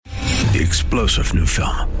The explosive new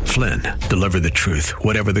film, Flynn, deliver the truth,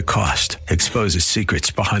 whatever the cost. Exposes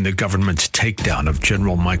secrets behind the government's takedown of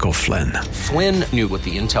General Michael Flynn. Flynn knew what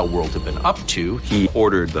the intel world had been up to. He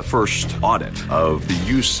ordered the first audit of the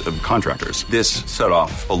use of contractors. This set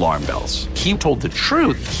off alarm bells. He told the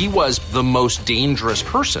truth. He was the most dangerous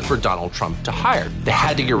person for Donald Trump to hire. They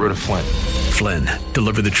had to get rid of Flynn. Flynn,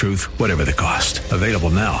 deliver the truth, whatever the cost. Available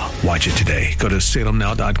now. Watch it today. Go to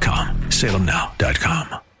salemnow.com.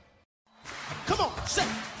 salemnow.com. Come on, say,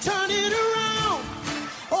 turn it around.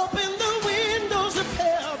 Open the windows of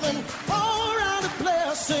heaven. Pour out a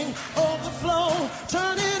blessing, overflow.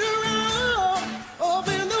 Turn it around.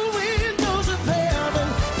 Open the windows of heaven.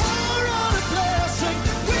 Pour out a blessing.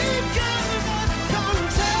 We've got to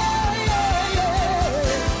contain.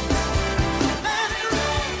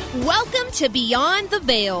 Welcome to Beyond the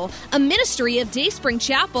Veil, a ministry of Dayspring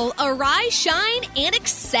Chapel. Arise, shine, and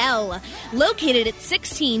excel. Located at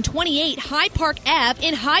 1628 Hyde Park Ave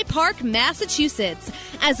in Hyde Park, Massachusetts.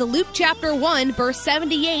 As Luke chapter 1, verse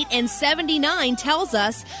 78 and 79 tells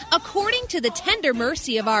us, according to the tender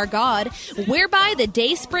mercy of our God, whereby the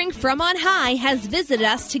dayspring from on high has visited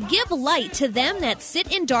us to give light to them that sit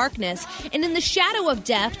in darkness and in the shadow of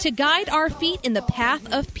death, to guide our feet in the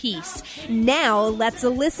path of peace. Now let's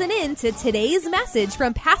listen in to today's message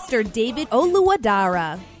from Pastor David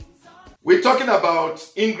Oluwadara. We're talking about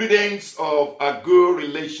ingredients of a good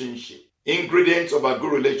relationship. Ingredients of a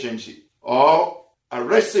good relationship. Or a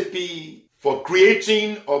recipe for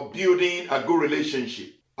creating or building a good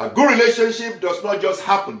relationship. A good relationship does not just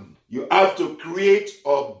happen. You have to create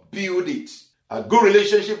or build it. A good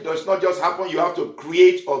relationship does not just happen. You have to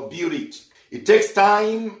create or build it. It takes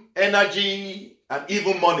time, energy, and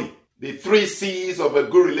even money. The 3 C's of a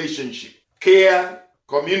good relationship: care,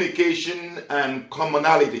 communication, and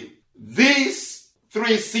commonality. These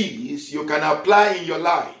 3 C's you can apply in your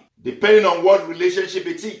life depending on what relationship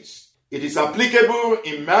it is. It is applicable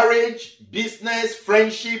in marriage, business,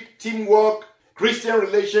 friendship, teamwork, Christian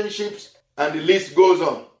relationships, and the list goes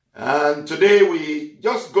on. And today we're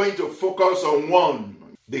just going to focus on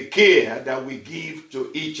one: the care that we give to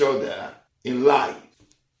each other in life.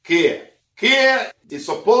 Care. Care is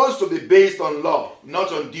supposed to be based on love,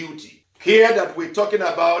 not on duty. Care that we're talking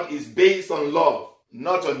about is based on love,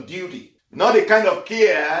 not on duty. Not the kind of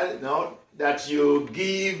care, that you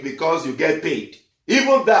give because you get paid.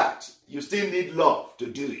 Even that, you still need love to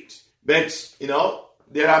do it. But,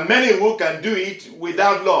 there are many who can do it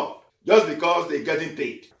without love, just because they're getting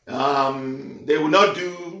paid. They will not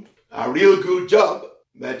do a real good job,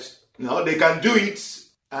 but, they can do it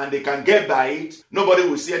and they can get by it. Nobody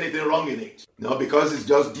will see anything wrong in it, because it's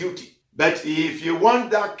just duty. But if you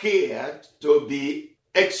want that care to be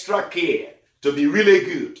extra care, to be really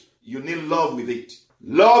good, you need love with it.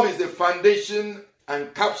 Love is the foundation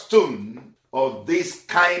and capstone of this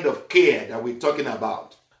kind of care that we're talking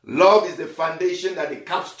about. Love is the foundation and the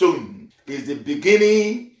capstone is the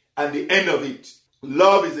beginning and the end of it.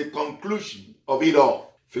 Love is the conclusion of it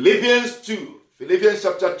all. Philippians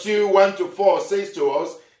chapter 2, 1-4 says to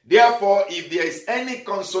us, therefore, if there is any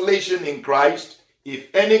consolation in Christ, if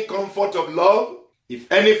any comfort of love,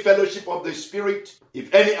 if any fellowship of the Spirit,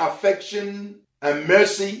 if any affection and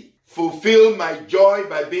mercy, fulfill my joy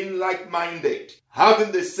by being like-minded,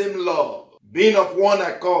 having the same love, being of one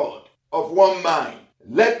accord, of one mind.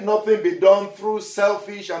 Let nothing be done through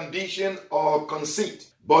selfish ambition or conceit,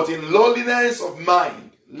 but in lowliness of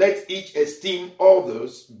mind, let each esteem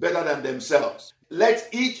others better than themselves. Let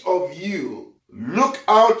each of you look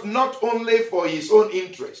out not only for his own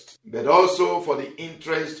interest, but also for the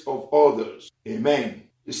interest of others. Amen.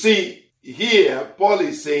 You see, here Paul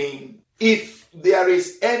is saying, if there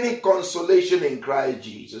is any consolation in Christ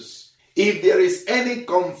Jesus, if there is any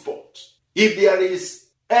comfort, if there is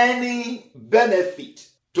any benefit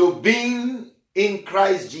to being in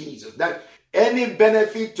Christ Jesus, that any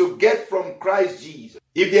benefit to get from Christ Jesus,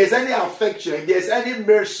 if there's any affection, if there's any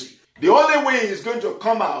mercy, the only way it's going to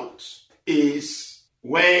come out is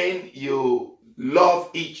when you love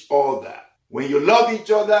each other. When you love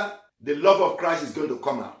each other, the love of Christ is going to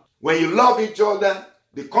come out. When you love each other,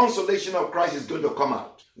 the consolation of Christ is going to come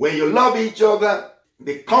out. When you love each other,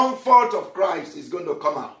 the comfort of Christ is going to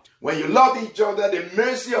come out. When you love each other, the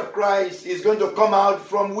mercy of Christ is going to come out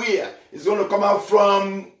from where? It's going to come out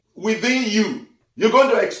from within you. You're going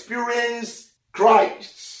to experience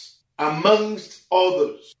Christ amongst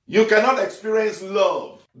others. You cannot experience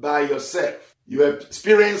love by yourself. You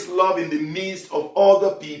experience love in the midst of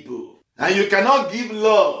other people. And you cannot give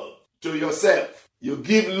love to yourself. You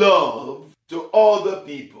give love to other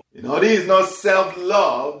people. This is not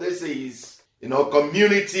self-love. This is,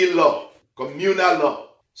 community love, communal love.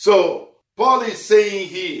 So Paul is saying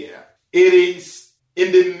here, it is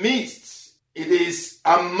in the midst, it is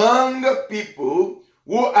among people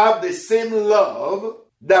who have the same love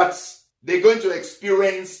that they're going to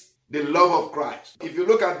experience the love of Christ. If you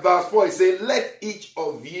look at verse 4, it says, let each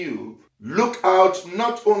of you look out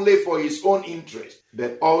not only for his own interest,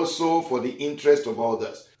 but also for the interest of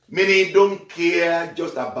others. Meaning, don't care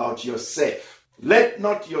just about yourself. Let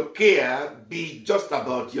not your care be just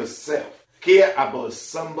about yourself. Care about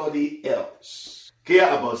somebody else.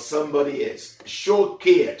 Care about somebody else. Show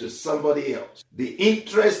care to somebody else. The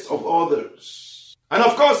interest of others. And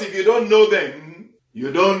of course, if you don't know them,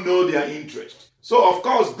 you don't know their interest. So, of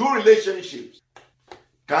course, good relationships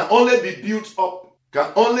can only be built up.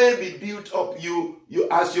 You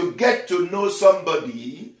as you get to know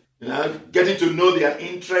somebody, getting to know their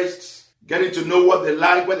interests, getting to know what they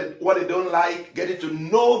like, what they don't like, getting to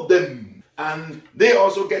know them, and they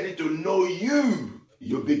also getting to know you.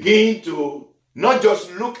 You begin to not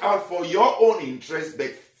just look out for your own interest,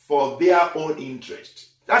 but for their own interest.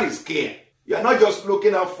 That is care. You are not just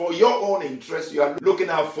looking out for your own interest, you are looking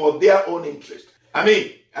out for their own interest. I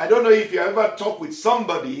mean, I don't know if you ever talk with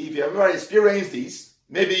somebody, if you ever experienced this,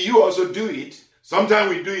 maybe you also do it. Sometimes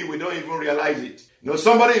we do it, we don't even realize it.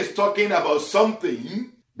 Somebody is talking about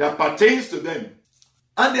something that pertains to them,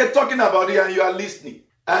 and they're talking about it and you are listening.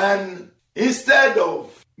 And instead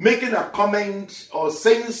of making a comment or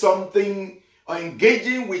saying something or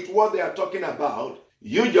engaging with what they are talking about,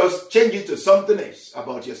 you just change it to something else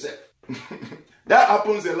about yourself. That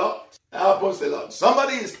happens a lot.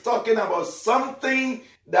 Somebody is talking about something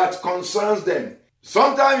that concerns them.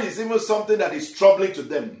 Sometimes it's even something that is troubling to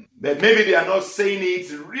them. But maybe they are not saying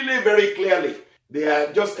it really very clearly. They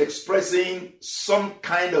are just expressing some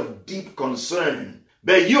kind of deep concern.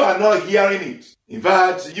 But you are not hearing it. In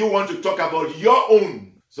fact, you want to talk about your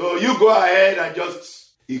own. So you go ahead and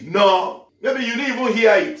just ignore. Maybe you didn't even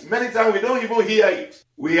hear it. Many times we don't even hear it.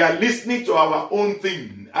 We are listening to our own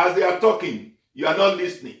thing. As they are talking, you are not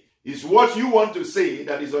listening. It's what you want to say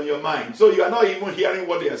that is on your mind. So you are not even hearing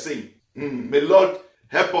what they are saying. May Lord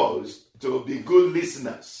help us to be good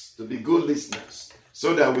listeners,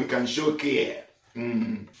 so that we can show care.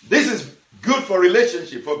 This is good for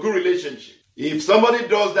relationship, for good relationship. If somebody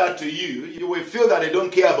does that to you, you will feel that they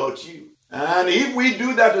don't care about you. And if we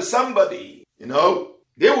do that to somebody,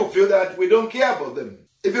 they will feel that we don't care about them.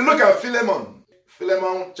 If you look at Philemon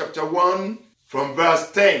chapter 1 from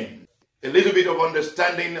verse 10, a little bit of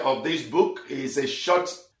understanding of this book is a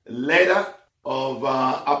short letter of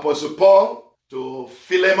Apostle Paul to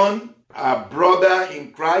Philemon, a brother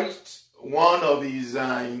in Christ, one of his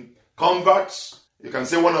converts. You can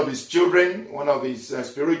say one of his children, one of his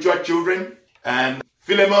spiritual children. And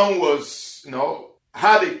Philemon was,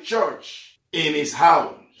 had a church in his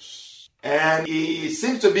house. And he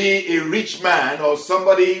seems to be a rich man or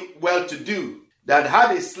somebody well-to-do that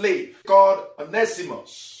had a slave called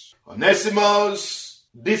Onesimus. Onesimus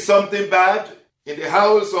did something bad in the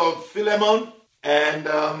house of Philemon,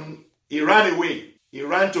 and he ran away. He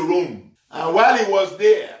ran to Rome. And while he was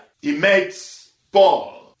there, he met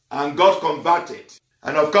Paul and got converted.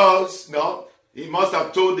 And of course, he must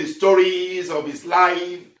have told the stories of his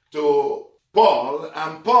life to Paul.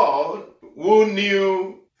 And Paul, who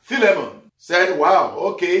knew Philemon, said, wow,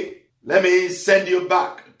 okay, let me send you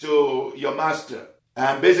back to your master.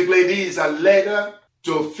 And basically, this is a letter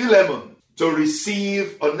to Philemon to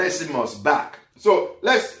receive Onesimus back. So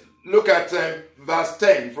let's look at verse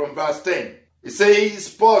 10, from verse 10. It says,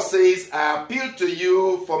 Paul says, I appeal to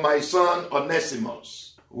you for my son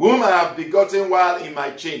Onesimus, whom I have begotten while in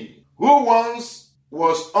my chain, who once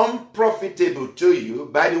was unprofitable to you.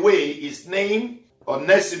 By the way, his name,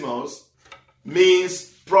 Onesimus, means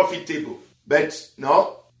profitable. But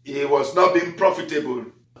no, he was not being profitable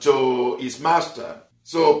to his master.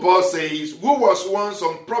 So Paul says, who was once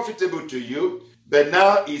unprofitable to you, but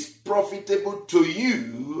now is profitable to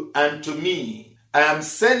you and to me. I am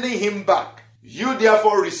sending him back. You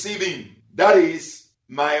therefore receive him. That is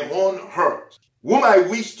my own hurt, whom I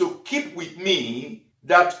wish to keep with me,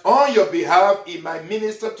 that on your behalf he might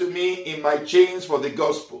minister to me in my chains for the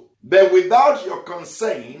gospel. But without your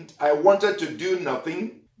consent, I wanted to do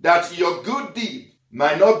nothing, that your good deed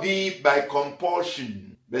might not be by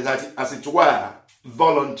compulsion, but as it were,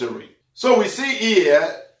 voluntary. So we see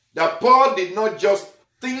here that Paul did not just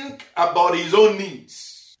think about his own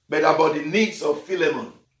needs, but about the needs of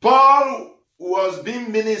Philemon. Paul was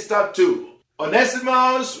being ministered to.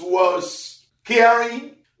 Onesimus was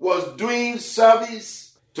caring, was doing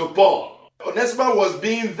service to Paul. Onesimus was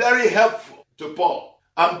being very helpful to Paul.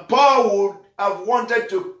 And Paul would have wanted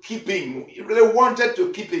to keep him. He really wanted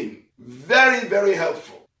to keep him very, very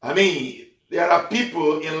helpful. I mean, there are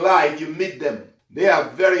people in life, you meet them. They are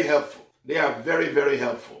very helpful. They are very, very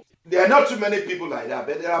helpful. There are not too many people like that,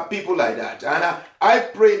 but there are people like that. And I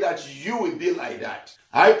pray that you will be like that.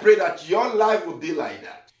 I pray that your life will be like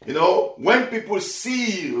that. You know, when people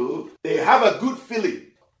see you, they have a good feeling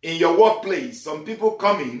in your workplace. Some people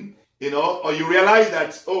come in, you know, or you realize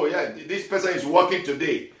that, oh yeah, this person is working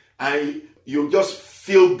today. And you just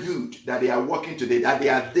feel good that they are working today, that they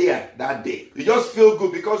are there that day. You just feel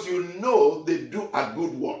good because you know they do a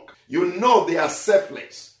good work. You know they are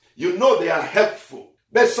selfless. You know they are helpful.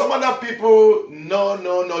 But some other people,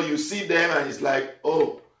 no, you see them and it's like,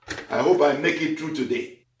 oh, I hope I make it through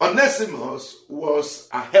today. Onesimus was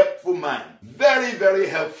a helpful man. Very, very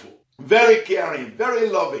helpful. Very caring. Very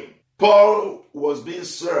loving. Paul was being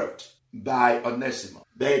served by Onesimus.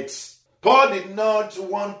 But Paul did not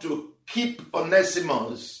want to keep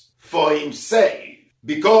Onesimus for himself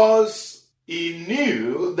because he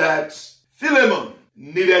knew that Philemon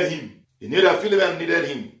needed him. He knew that Philemon needed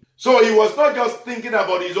him. So he was not just thinking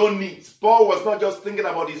about his own needs. Paul was not just thinking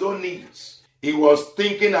about his own needs. He was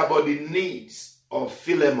thinking about the needs of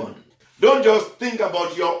Philemon. Don't just think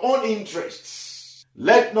about your own interests.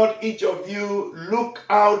 Let not each of you look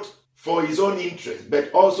out for his own interest,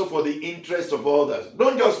 but also for the interest of others.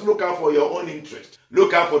 Don't just look out for your own interest.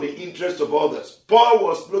 Look out for the interest of others. Paul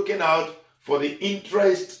was looking out for the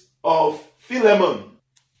interest of Philemon.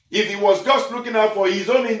 If he was just looking out for his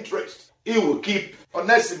own interest, he would keep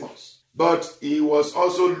Onesimus. But he was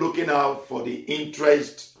also looking out for the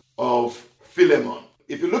interest of Philemon.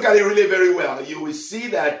 If you look at it really very well, you will see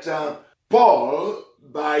that Paul,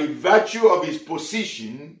 by virtue of his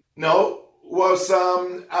position, was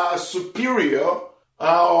a superior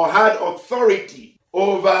or had authority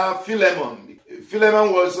over Philemon.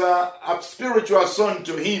 Philemon was a spiritual son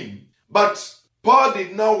to him. But Paul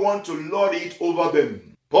did not want to lord it over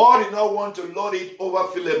them. Paul did not want to lord it over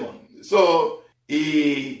Philemon. So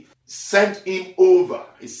he sent him over.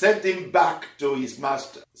 He sent him back to his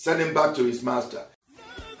master.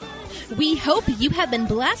 We hope you have been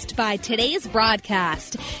blessed by today's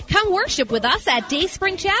broadcast. Come worship with us at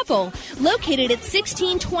Dayspring Chapel, located at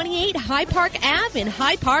 1628 High Park Ave in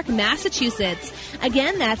High Park, Massachusetts.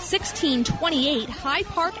 Again, that's 1628 High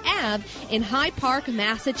Park Ave in High Park,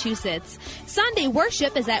 Massachusetts. Sunday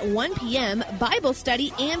worship is at 1 p.m., Bible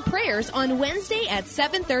study and prayers on Wednesday at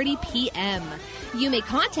 7:30 p.m. You may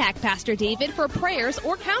contact Pastor David for prayers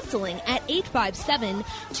or counseling at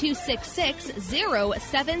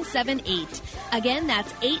 857-266-0778. Again,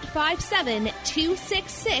 that's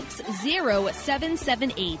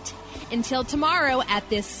 857-266-0778. Until tomorrow at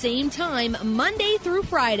this same time, Monday through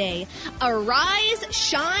Friday, arise,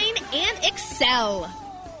 shine, and excel.